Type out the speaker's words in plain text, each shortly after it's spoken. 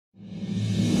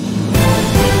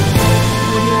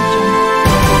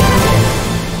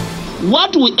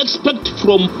What we expect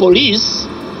from police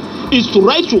is to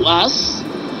write to us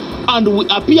and we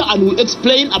appear and we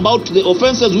explain about the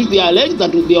offences which they allege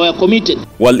that they were committed.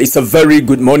 Well, it's a very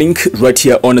good morning right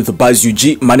here on the Buzz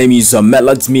UG. My name is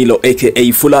Melad Milo,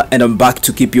 aka Fuller, and I'm back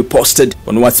to keep you posted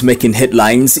on what's making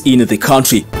headlines in the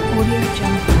country.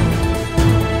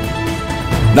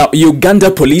 Now,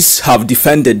 Uganda Police have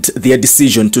defended their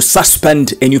decision to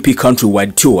suspend NUP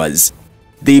countrywide tours.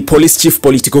 The police chief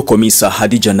political commissar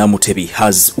Hadija Namutebi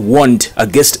has warned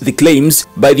against the claims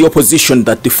by the opposition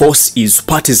that the force is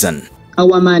partisan.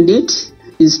 Our mandate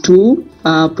is to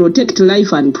protect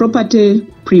life and property,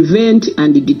 prevent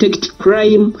and detect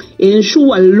crime,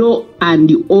 ensure law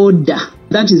and order.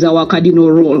 That is our cardinal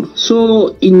role.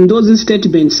 So in those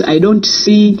statements, I don't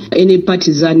see any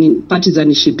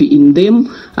partisanship in them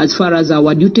as far as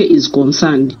our duty is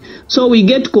concerned. So we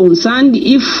get concerned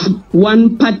if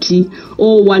one party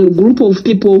or one group of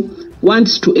people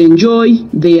wants to enjoy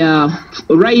their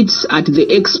rights at the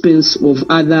expense of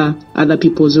other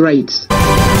people's rights.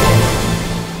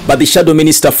 But the Shadow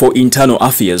Minister for Internal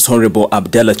Affairs, Honorable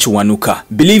Abdallah Chiwanuka,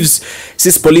 believes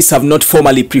since police have not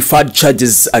formally preferred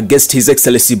charges against His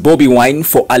Excellency Bobi Wine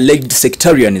for alleged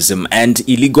sectarianism and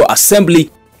illegal assembly,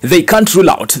 they can't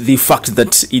rule out the fact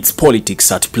that it's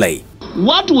politics at play.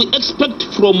 What we expect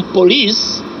from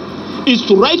police is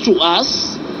to write to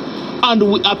us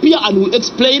and we appear and we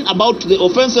explain about the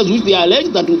offences which they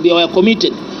allege that they were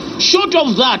committed. Short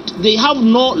of that, they have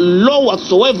no law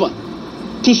whatsoever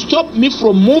to stop me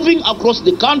from moving across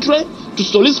the country to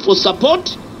solicit for support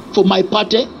for my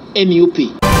party, NUP.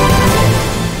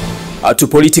 To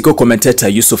political commentator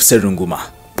Yusuf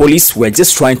Serunguma, police were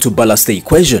just trying to balance the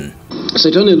equation. So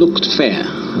it only looked fair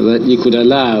that you could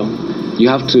allow, you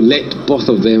have to let both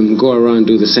of them go around and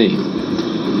do the same.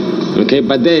 Okay,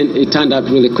 but then it turned out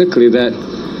really quickly that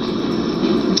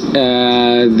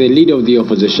the leader of the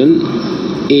opposition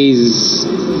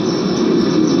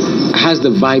has the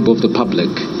vibe of the public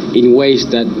in ways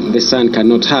that the Sun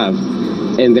cannot have.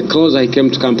 And the closer I came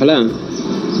to Kampala,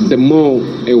 the more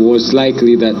it was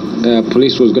likely that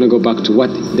police was going to go back to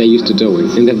what they used to do.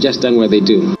 And they've just done what they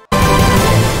do.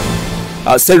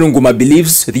 Serunguma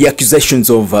believes the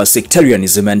accusations of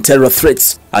sectarianism and terror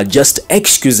threats are just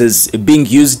excuses being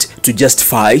used to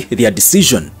justify their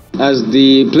decision. As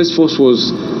the police force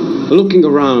was looking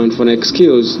around for an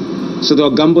excuse, so they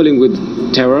were gambling with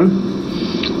terror.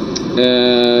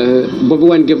 Bobi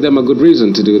Wine gave them a good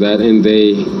reason to do that, and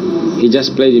he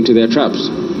just played into their traps.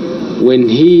 When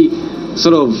he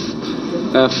sort of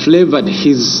flavored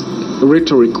his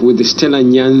rhetoric with the Stella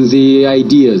Nyanzi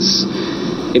ideas,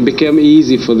 it became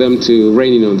easy for them to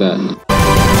rein in on that.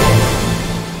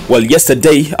 Well,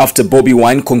 yesterday, after Bobi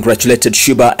Wine congratulated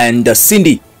Shuba and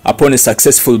Cindy upon a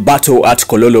successful battle at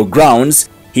Kololo grounds,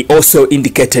 he also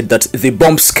indicated that the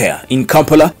bomb scare in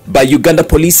Kampala by Uganda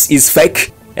Police is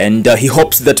fake, and he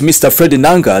hopes that Mr. Fred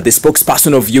Nanga, the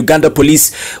spokesperson of Uganda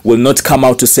Police, will not come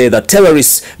out to say that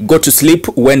terrorists go to sleep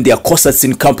when they are concerts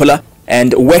in Kampala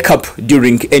and wake up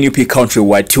during NUP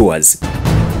countrywide tours.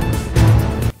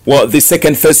 Well, the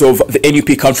second phase of the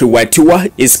NUP countrywide tour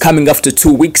is coming after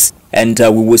 2 weeks, and we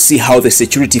will see how the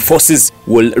security forces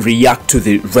will react to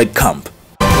the Red Camp.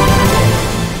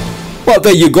 Well,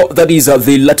 there you go. That is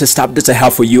the latest update I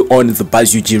have for you on the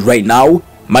Buzz UG right now.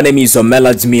 My name is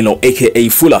Melad Milo, aka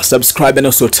Fuller. Subscribe and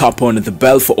also tap on the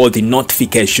bell for all the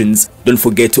notifications. Don't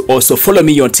forget to also follow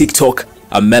me on TikTok.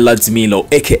 I'm Melad Milo,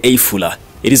 aka Fuller.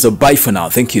 It is a bye for now.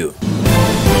 Thank you.